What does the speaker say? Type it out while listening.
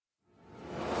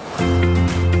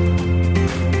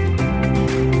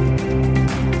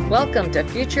Welcome to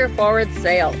Future Forward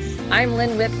Sales. I'm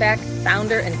Lynn Whitbeck,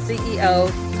 founder and CEO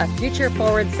of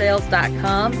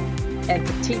FutureForwardSales.com and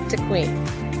Petite to Queen.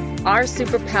 Our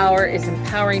superpower is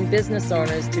empowering business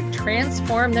owners to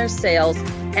transform their sales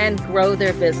and grow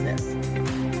their business.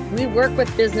 We work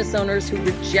with business owners who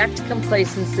reject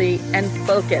complacency and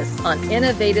focus on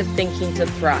innovative thinking to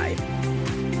thrive.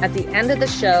 At the end of the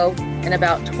show, in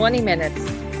about 20 minutes,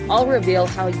 I'll reveal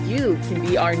how you can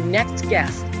be our next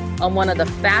guest on one of the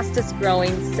fastest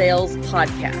growing sales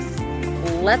podcasts.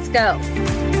 Let's go.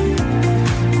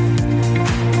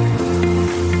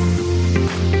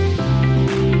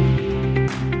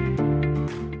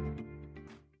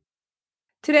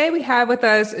 Today we have with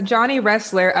us Johnny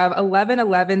Ressler of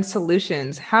 1111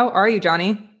 Solutions. How are you,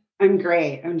 Johnny? I'm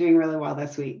great. I'm doing really well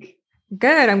this week.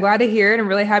 Good. I'm glad to hear it. I'm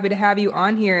really happy to have you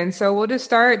on here. And so we'll just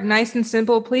start nice and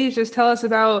simple. Please just tell us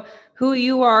about who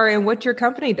you are and what your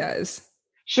company does.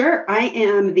 Sure. I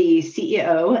am the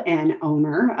CEO and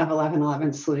owner of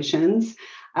 1111 Solutions.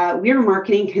 We're a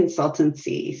marketing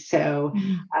consultancy. So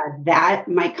that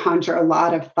might conjure a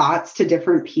lot of thoughts to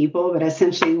different people, but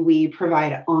essentially we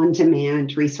provide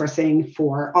on-demand resourcing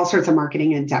for all sorts of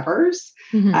marketing endeavors.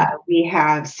 We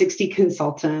have 60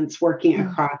 consultants working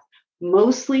across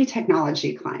mostly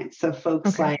technology clients. So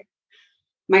folks like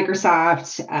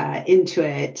Microsoft,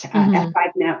 Intuit, F5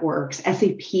 Networks,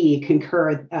 SAP,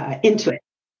 Concur, Intuit.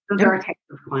 Those are our types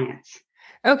of clients.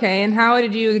 Okay. And how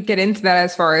did you get into that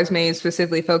as far as maybe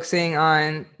specifically focusing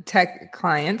on tech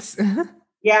clients?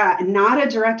 Yeah, not a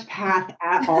direct path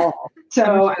at all.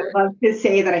 So I love to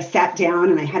say that I sat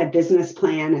down and I had a business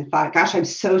plan and thought, gosh, I'm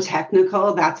so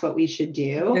technical. That's what we should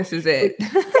do. This is it.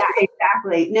 Yeah,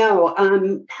 exactly. No,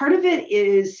 part of it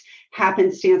is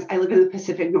happenstance. I live in the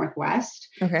Pacific Northwest.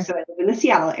 So I live in the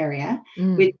Seattle area,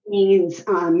 which means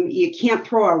you can't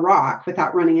throw a rock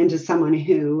without running into someone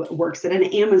who works at an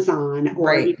Amazon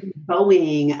or even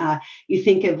Boeing. You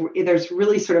think of, there's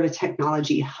really sort of a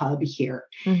technology hub here.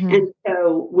 And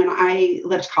so when I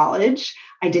left college,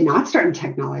 I did not start in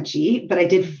technology, but I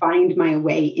did find my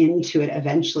way into it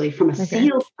eventually from a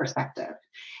sales perspective.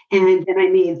 And then I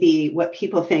made what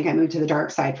people think I moved to the dark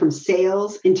side from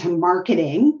sales into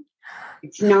marketing.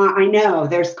 It's not, I know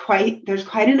there's quite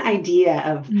an idea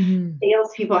of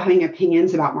salespeople having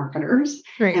opinions about marketers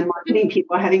and marketing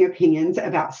people having opinions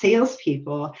about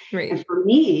salespeople. And for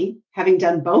me, having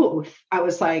done both, I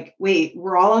was like, wait,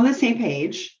 we're all on the same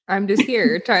page. I'm just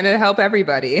here trying to help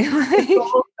everybody.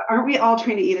 Aren't we all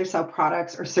trying to either sell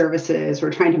products or services?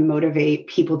 We're trying to motivate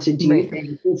people to do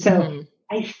things. And so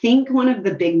I think one of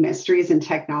the big mysteries in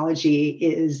technology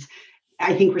is,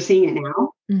 I think we're seeing it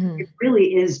now. It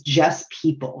really is just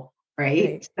people,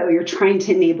 right? So you're trying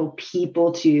to enable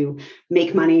people to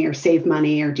make money or save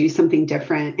money or do something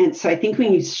different. And so I think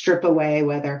when you strip away,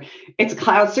 whether it's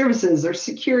cloud services or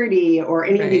security or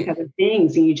any of these other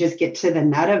things, and you just get to the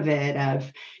nut of it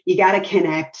of, you got to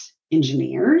connect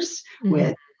engineers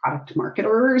with product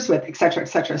marketers, with et cetera, et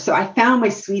cetera. So I found my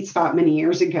sweet spot many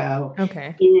years ago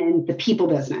in the people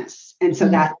business. And so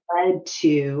that led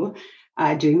to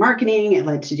doing marketing, it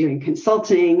led to doing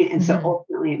consulting. And so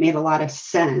ultimately it made a lot of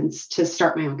sense to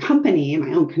start my own company and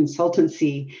my own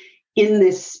consultancy in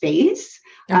this space.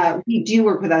 We do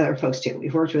work with other folks too.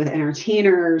 We've worked with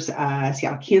entertainers,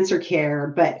 Seattle Cancer Care,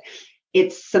 but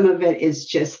some of it is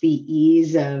just the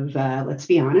ease of, let's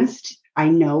be honest, I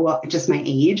know just my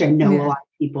age, I know a lot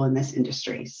of people in this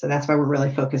industry. So that's why we're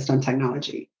really focused on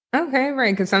technology. Okay,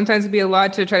 right. Because sometimes it'd be a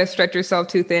lot to try to stretch yourself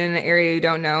too thin in an area you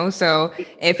don't know. So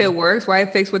if it works, why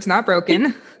fix what's not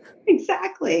broken?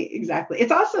 Exactly.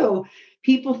 It's also,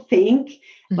 people think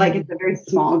like it's a very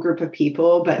small group of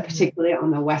people, but particularly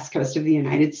on the West Coast of the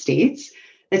United States,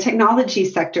 the technology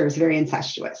sector is very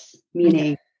incestuous,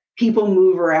 meaning people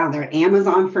move around. They're at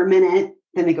Amazon for a minute,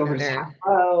 then they go over to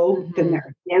Tableau, then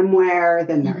they're at VMware,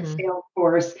 then they're at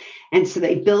Salesforce. And so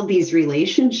they build these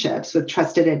relationships with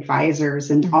trusted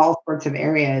advisors in all sorts of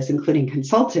areas, including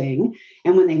consulting.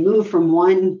 And when they move from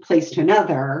one place to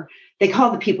another, they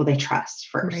call the people they trust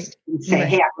first and say,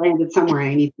 hey, I've landed somewhere,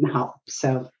 I need some help.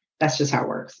 So that's just how it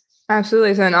works.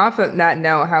 Absolutely. So, and off of that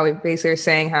note, how we basically are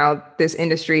saying how this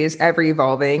industry is ever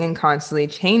evolving and constantly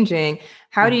changing,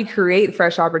 how do you create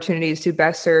fresh opportunities to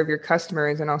best serve your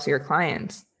customers and also your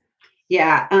clients?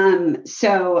 Yeah.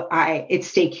 So it's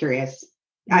stay curious.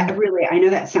 I know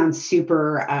that sounds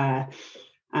super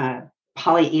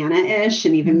Pollyanna-ish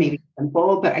and even maybe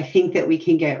simple, but I think that we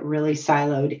can get really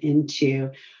siloed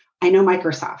into I know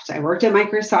Microsoft. I worked at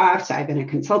Microsoft. I've been a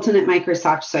consultant at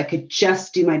Microsoft, so I could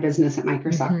just do my business at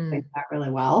Microsoft. I did that really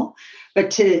well.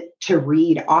 But to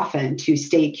read often, to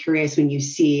stay curious when you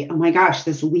see, oh my gosh,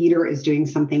 this leader is doing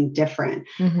something different.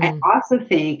 I also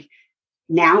think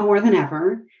now more than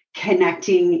ever,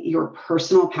 connecting your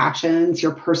personal passions,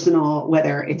 your personal,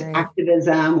 whether it's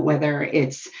activism, whether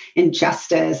it's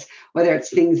injustice, whether it's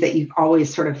things that you've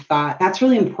always sort of thought, that's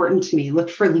really important to me. Look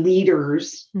for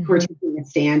leaders who are taking a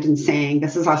stand and saying,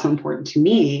 this is also important to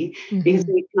me, because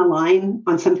when you can align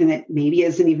on something that maybe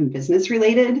isn't even business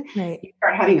related, you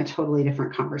start having a totally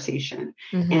different conversation.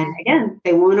 And again,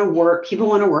 people want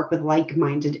to work with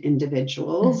like-minded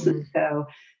individuals. And so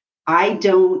I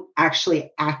don't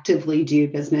actually actively do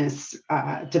business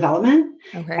development.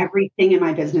 Everything in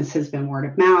my business has been word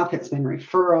of mouth. It's been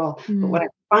referral. But what I'm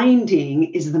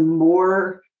finding is the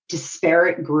more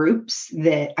disparate groups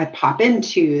that I pop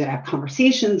into, that I have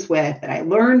conversations with, that I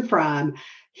learn from,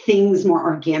 things more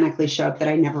organically show up that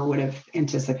I never would have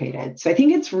anticipated. So I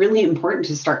think it's really important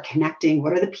to start connecting.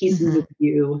 What are the pieces of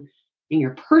you in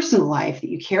your personal life that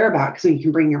you care about? Because when you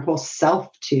can bring your whole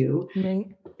self to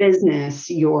business,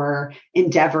 your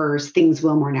endeavors, things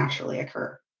will more naturally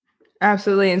occur.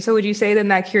 Absolutely. And so would you say then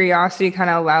that curiosity kind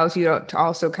of allows you to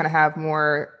also kind of have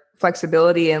more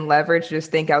flexibility and leverage to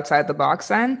just think outside the box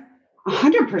then?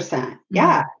 100%.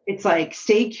 Yeah. It's like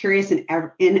stay curious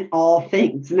in all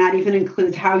things. And that even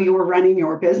includes how you're running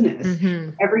your business.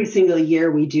 Every single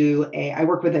year I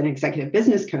work with an executive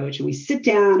business coach, and we sit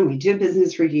down and we do a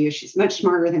business review. She's much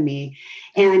smarter than me.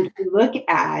 And we look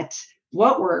at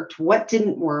what worked, what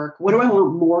didn't work, what do I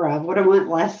want more of, what do I want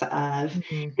less of.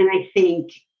 And I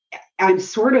think I'm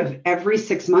sort of every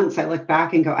 6 months, I look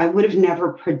back and go, I would have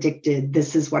never predicted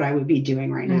this is what I would be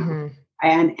doing right now.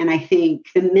 And I think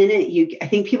I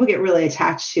think people get really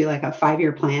attached to like a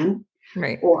 5-year plan,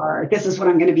 or this is what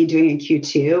I'm going to be doing in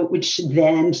Q2, which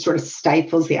then sort of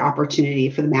stifles the opportunity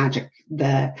for the magic,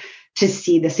 to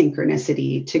see the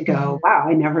synchronicity, to go, wow,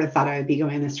 I never thought I would be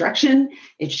going in this direction.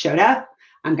 It showed up.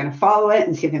 I'm going to follow it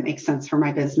and see if it makes sense for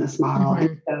my business model.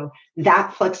 And so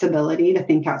that flexibility to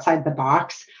think outside the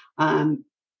box,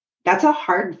 that's a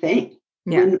hard thing.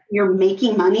 When you're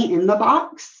making money in the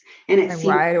box and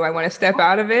why do I want to step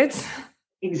out of it?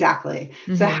 Exactly.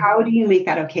 So how do you make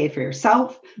that okay for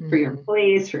yourself, for your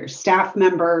employees, for your staff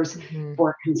members,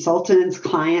 for consultants,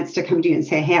 clients to come to you and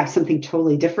say, hey, I have something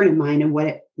totally different in mind. And what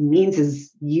it means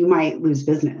is you might lose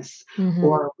business,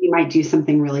 or you might do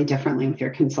something really differently with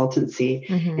your consultancy,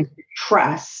 and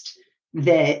trust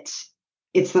that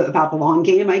it's about the long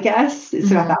game, I guess. It's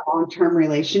about that long-term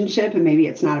relationship. And maybe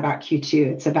it's not about Q2,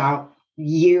 it's about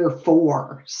year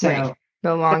 4. So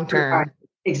the long term.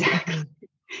 Exactly.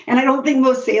 And I don't think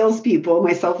most salespeople,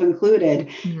 myself included,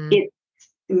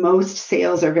 most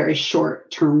sales are very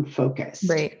short-term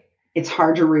focused. It's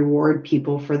hard to reward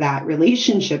people for that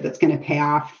relationship that's going to pay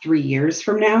off 3 years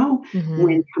from now,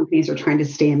 when companies are trying to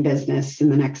stay in business in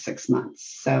the next 6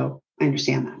 months. So I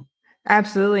understand that.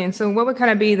 Absolutely. And so what would kind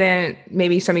of be then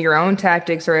maybe some of your own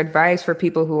tactics or advice for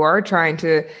people who are trying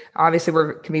to, obviously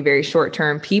can be very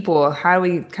short-term people. How do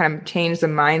we kind of change the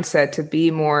mindset to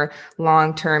be more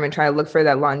long-term and try to look for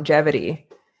that longevity?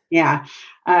 Yeah.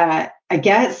 I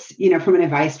guess, from an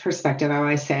advice perspective, I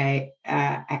always say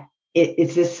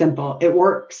it's this simple. It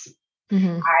works.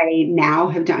 I now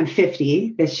have done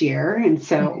 50 this year. And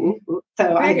so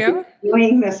I've been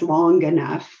doing this long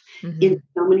enough in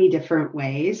so many different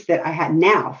ways that I have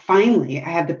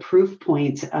the proof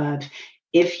points of,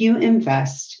 if you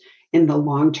invest in the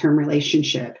long-term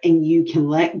relationship and you can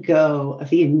let go of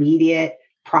the immediate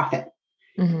profit,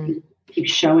 keep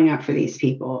showing up for these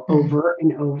people over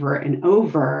and over and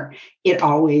over, it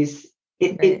always,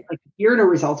 like, if you're a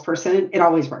results person, it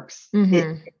always works.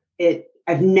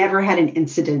 I've never had an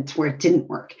incident where it didn't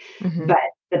work, but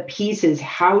the piece is,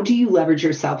 how do you leverage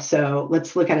yourself? So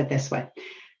let's look at it this way.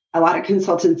 A lot of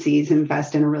consultancies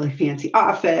invest in a really fancy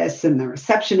office and the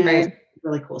receptionist,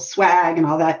 really cool swag and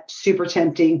all that. Super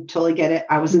tempting. Totally get it.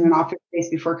 I was in an office space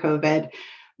before COVID,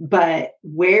 but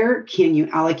where can you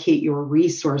allocate your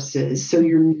resources so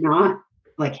you're not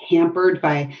like hampered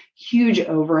by huge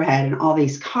overhead and all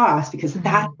these costs? Because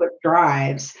that's what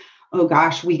drives, oh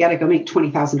gosh, we got to go make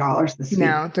 $20,000 this week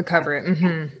now to cover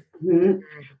it.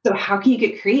 So how can you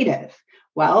get creative?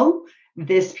 Well,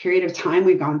 this period of time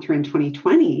we've gone through in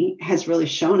 2020 has really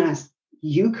shown us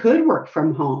you could work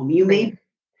from home. You may,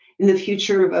 in the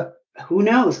future of who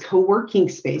knows, co-working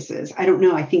spaces. I don't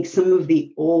know. I think some of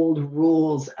the old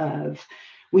rules of,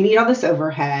 we need all this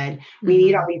overhead. We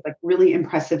need all these like really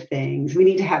impressive things. We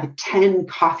need to have 10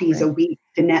 coffees a week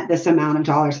to net this amount of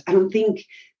dollars. I don't think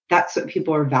that's what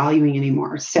people are valuing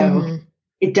anymore. So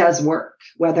it does work,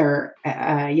 whether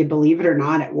you believe it or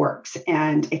not, it works.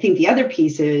 And I think the other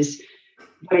piece is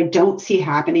what I don't see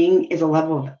happening is a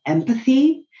level of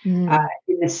empathy in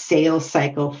the sales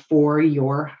cycle for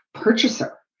your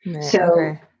purchaser.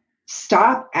 So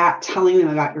stop at telling them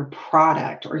about your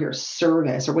product or your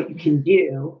service or what you can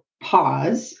do.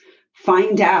 Pause,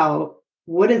 find out,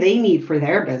 what do they need for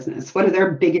their business? What are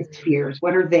their biggest fears?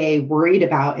 What are they worried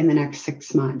about in the next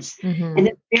 6 months? And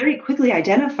then very quickly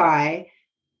identify,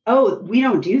 oh, we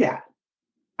don't do that.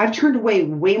 I've turned away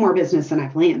way more business than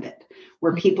I've landed,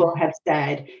 where people have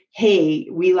said, hey,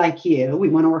 we like you. We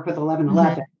want to work with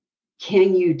 1111.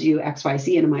 Can you do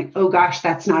XYZ? And I'm like, oh gosh,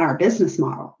 that's not our business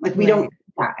model. Like we don't do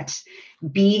that.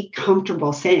 Be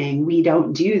comfortable saying we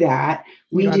don't do that.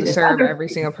 We do this serve every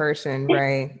single person,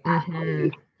 right?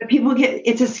 People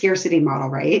it's a scarcity model,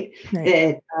 right?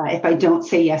 That if I don't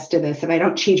say yes to this, if I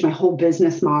don't change my whole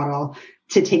business model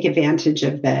to take advantage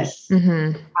of this,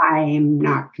 I'm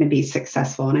not going to be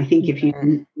successful. And I think if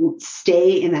you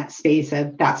stay in that space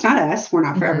of that's not us, we're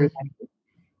not for everybody,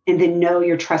 and then know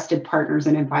your trusted partners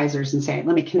and advisors and say,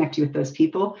 let me connect you with those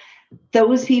people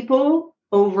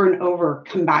over and over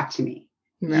come back to me.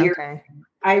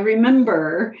 I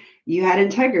remember you had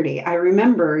integrity. I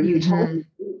remember you told me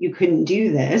you couldn't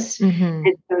do this.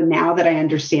 And so now that I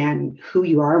understand who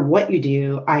you are, what you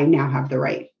do, I now have the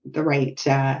right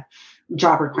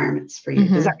job requirements for you.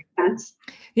 Does that make sense?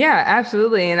 Yeah,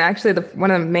 absolutely. And actually, one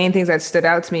of the main things that stood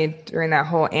out to me during that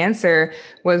whole answer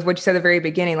was what you said at the very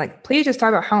beginning. Like, please just talk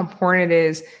about how important it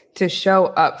is to show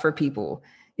up for people.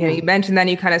 You know, you mentioned then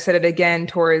you kind of said it again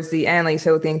towards the end, like,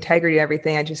 so with the integrity and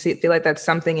everything, I just feel like that's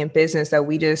something in business that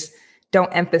we just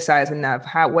don't emphasize enough,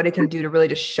 what it can do to really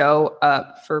just show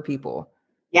up for people.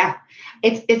 Yeah.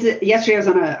 Yesterday I was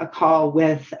on a call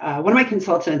with one of my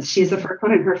consultants. She's the first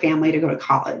one in her family to go to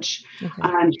college.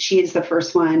 She is the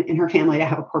first one in her family to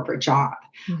have a corporate job.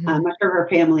 Much of her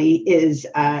family is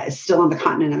still on the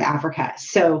continent of Africa.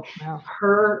 So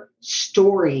her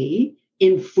story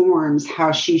informs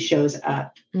how she shows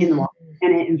up in the world,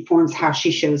 and it informs how she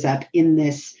shows up in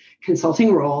this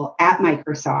consulting role at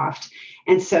Microsoft.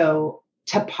 And so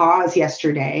to pause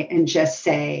yesterday and just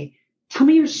say, tell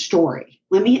me your story.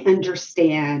 Let me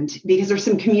understand, because there's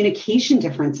some communication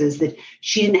differences that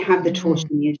she didn't have the tools she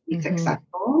needed to be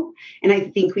successful. And I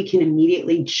think we can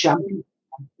immediately jump into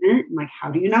that. Like,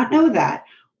 how do you not know that?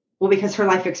 Well, because her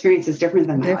life experience is different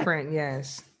than mine. Different,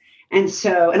 yes. And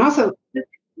so, and also the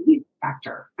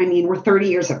factor. I mean, we're 30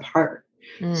 years apart.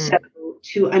 So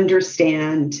to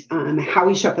understand how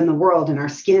we show up in the world and our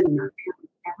skin and our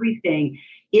everything,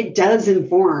 it does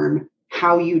inform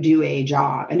how you do a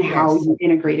job and how you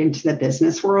integrate into the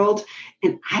business world.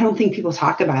 And I don't think people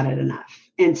talk about it enough.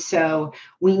 And so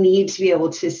we need to be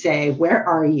able to say, where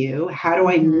are you? How do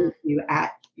I meet you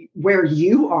at where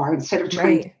you are, instead of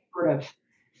trying to sort of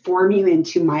form you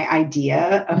into my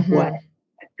idea of what a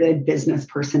good business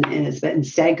person is, but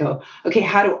instead go, okay,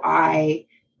 how do I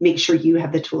make sure you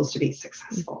have the tools to be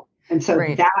successful? And so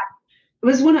that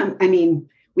was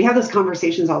we have those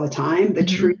conversations all the time. The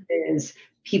truth is,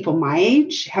 people my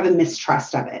age have a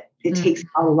mistrust of it. It takes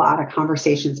a lot of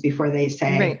conversations before they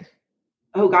say,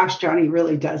 oh gosh, Johnny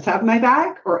really does have my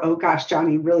back, or oh gosh,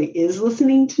 Johnny really is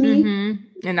listening to me.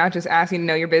 And not just asking to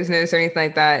know your business or anything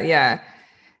like that.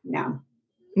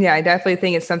 Yeah, I definitely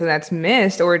think it's something that's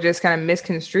missed or just kind of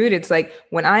misconstrued. It's like,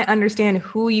 when I understand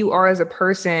who you are as a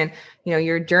person, you know,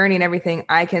 your journey and everything,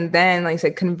 I can then, like I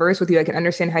said, converse with you. I can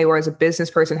understand how you are as a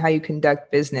business person, how you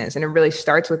conduct business. And it really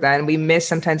starts with that. And we miss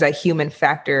sometimes that human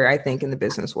factor, I think, in the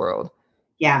business world.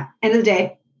 Yeah. End of the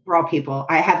day, we're all people.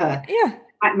 I have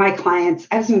my clients,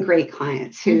 I have some great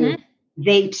clients who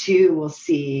they too will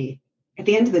see, at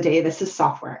the end of the day, this is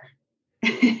software.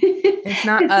 It's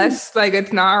not us, like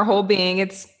it's not our whole being.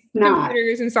 It's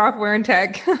computers and software and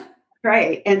tech.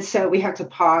 Right. And so we have to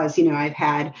pause. You know, I've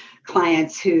had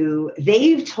clients who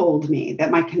they've told me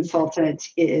that my consultant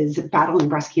is battling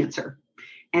breast cancer.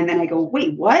 And then I go,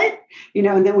 wait, what? You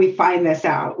know, and then we find this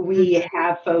out. We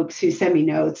have folks who send me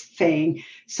notes saying,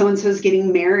 so-and-so is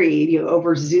getting married,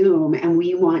 over Zoom, and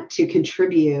we want to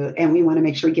contribute and we want to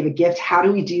make sure we give a gift. How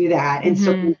do we do that? And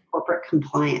so corporate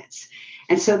compliance.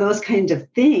 And so those kinds of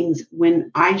things,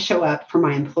 when I show up for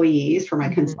my employees, for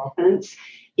my consultants,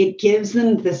 it gives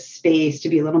them the space to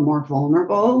be a little more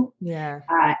vulnerable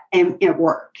and at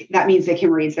work. That means they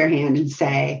can raise their hand and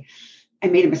say, I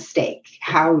made a mistake.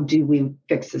 How do we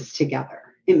fix this together?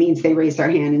 It means they raise their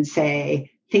hand and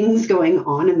say, things going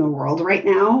on in the world right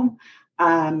now,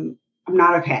 I'm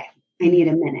not okay. I need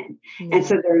a minute. And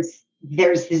so there's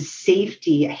there's this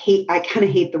safety. I kind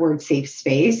of hate the word safe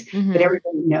space, but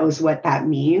everybody knows what that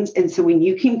means. And so when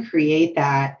you can create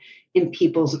that in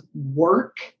people's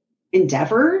work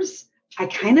endeavors, I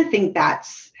kind of think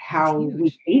that's how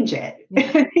we change it.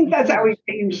 Yeah. I think that's how we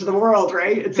change the world,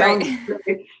 right? It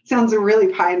sounds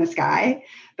really pie in the sky,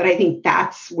 but I think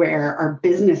that's where our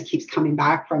business keeps coming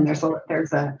back from. There's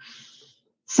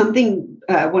something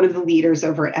one of the leaders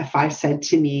over at F5 said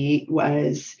to me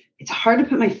was, it's hard to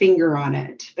put my finger on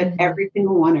it, but every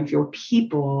single one of your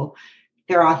people,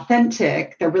 they're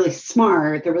authentic, they're really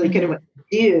smart, they're really good at what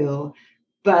they do,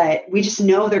 but we just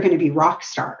know they're going to be rock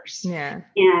stars. Yeah.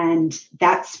 And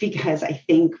that's because I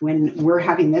think when we're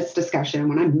having this discussion,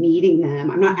 when I'm meeting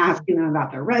them, I'm not asking them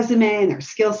about their resume and their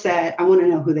skill set. I want to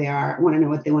know who they are. I want to know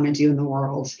what they want to do in the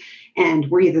world.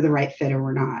 And we're either the right fit or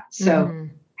we're not. So I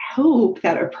hope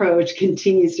that approach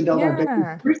continues to build our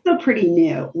business. We're still pretty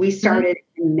new. We started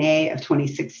in May of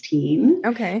 2016.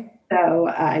 Okay.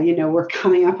 So, we're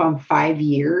coming up on 5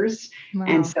 years. Wow,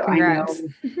 and so congrats. I know,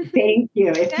 thank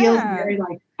you. It feels very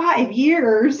like 5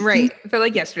 years. Right. I feel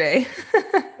like yesterday.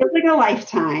 Feels like a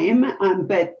lifetime.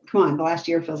 But come on, the last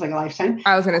year feels like a lifetime.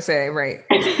 I was going to say, right.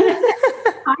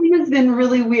 Time has been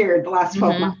really weird the last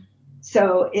 12 months.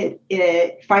 So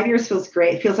it 5 years feels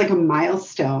great. It feels like a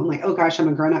milestone, like, oh gosh, I'm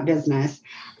a grown-up business.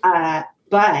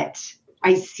 But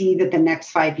I see that the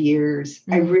next 5 years,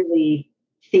 I really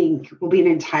think will be an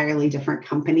entirely different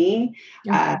company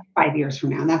 5 years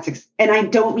from now. And I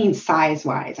don't mean size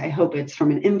wise. I hope it's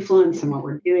from an influence and what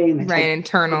we're doing. Right.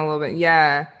 Internal a little bit.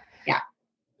 Yeah. Yeah.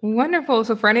 Wonderful.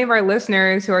 So for any of our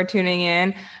listeners who are tuning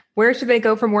in, where should they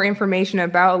go for more information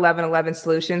about 1111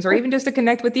 Solutions, or even just to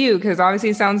connect with you? Because obviously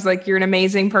it sounds like you're an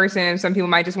amazing person and some people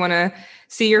might just want to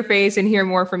see your face and hear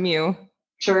more from you.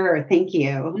 Sure. Thank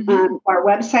you. Our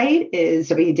website is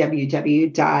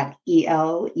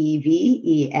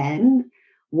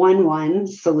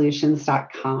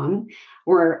www.eleven11solutions.com.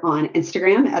 We're on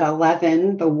Instagram at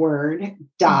 11, the word,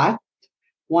 dot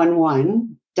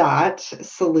 11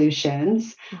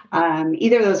 solutions.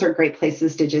 Either of those are great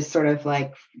places to just sort of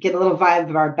like get a little vibe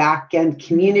of our back end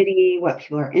community, what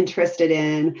people are interested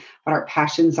in, what our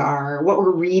passions are, what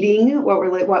we're reading,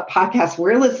 what podcasts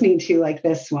we're listening to, like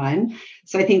this one.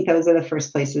 So I think those are the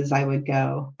first places I would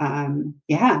go.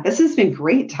 This has been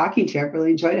great talking to you. I've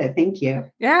really enjoyed it. Thank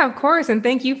you. Yeah, of course. And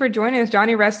thank you for joining us,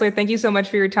 Johnny Ressler. Thank you so much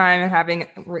for your time and it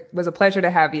was a pleasure to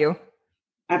have you.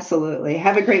 Absolutely.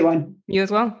 Have a great one. You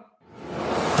as well.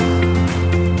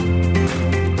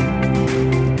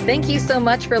 Thank you so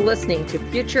much for listening to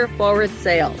Future Forward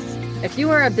Sales. If you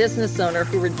are a business owner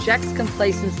who rejects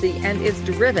complacency and is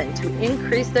driven to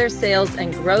increase their sales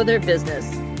and grow their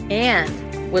business, and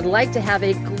would like to have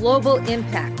a global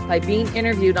impact by being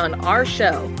interviewed on our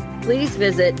show, please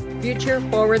visit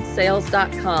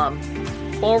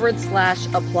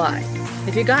futureforwardsales.com/apply.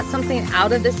 If you got something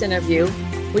out of this interview,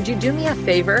 would you do me a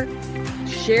favor?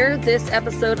 Share this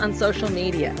episode on social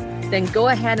media. Then go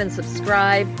ahead and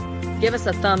subscribe. Give us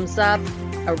a thumbs up,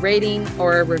 a rating,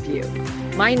 or a review.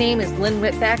 My name is Lynn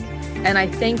Whitbeck, and I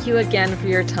thank you again for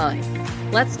your time.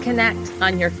 Let's connect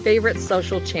on your favorite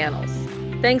social channels.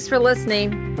 Thanks for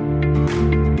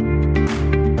listening.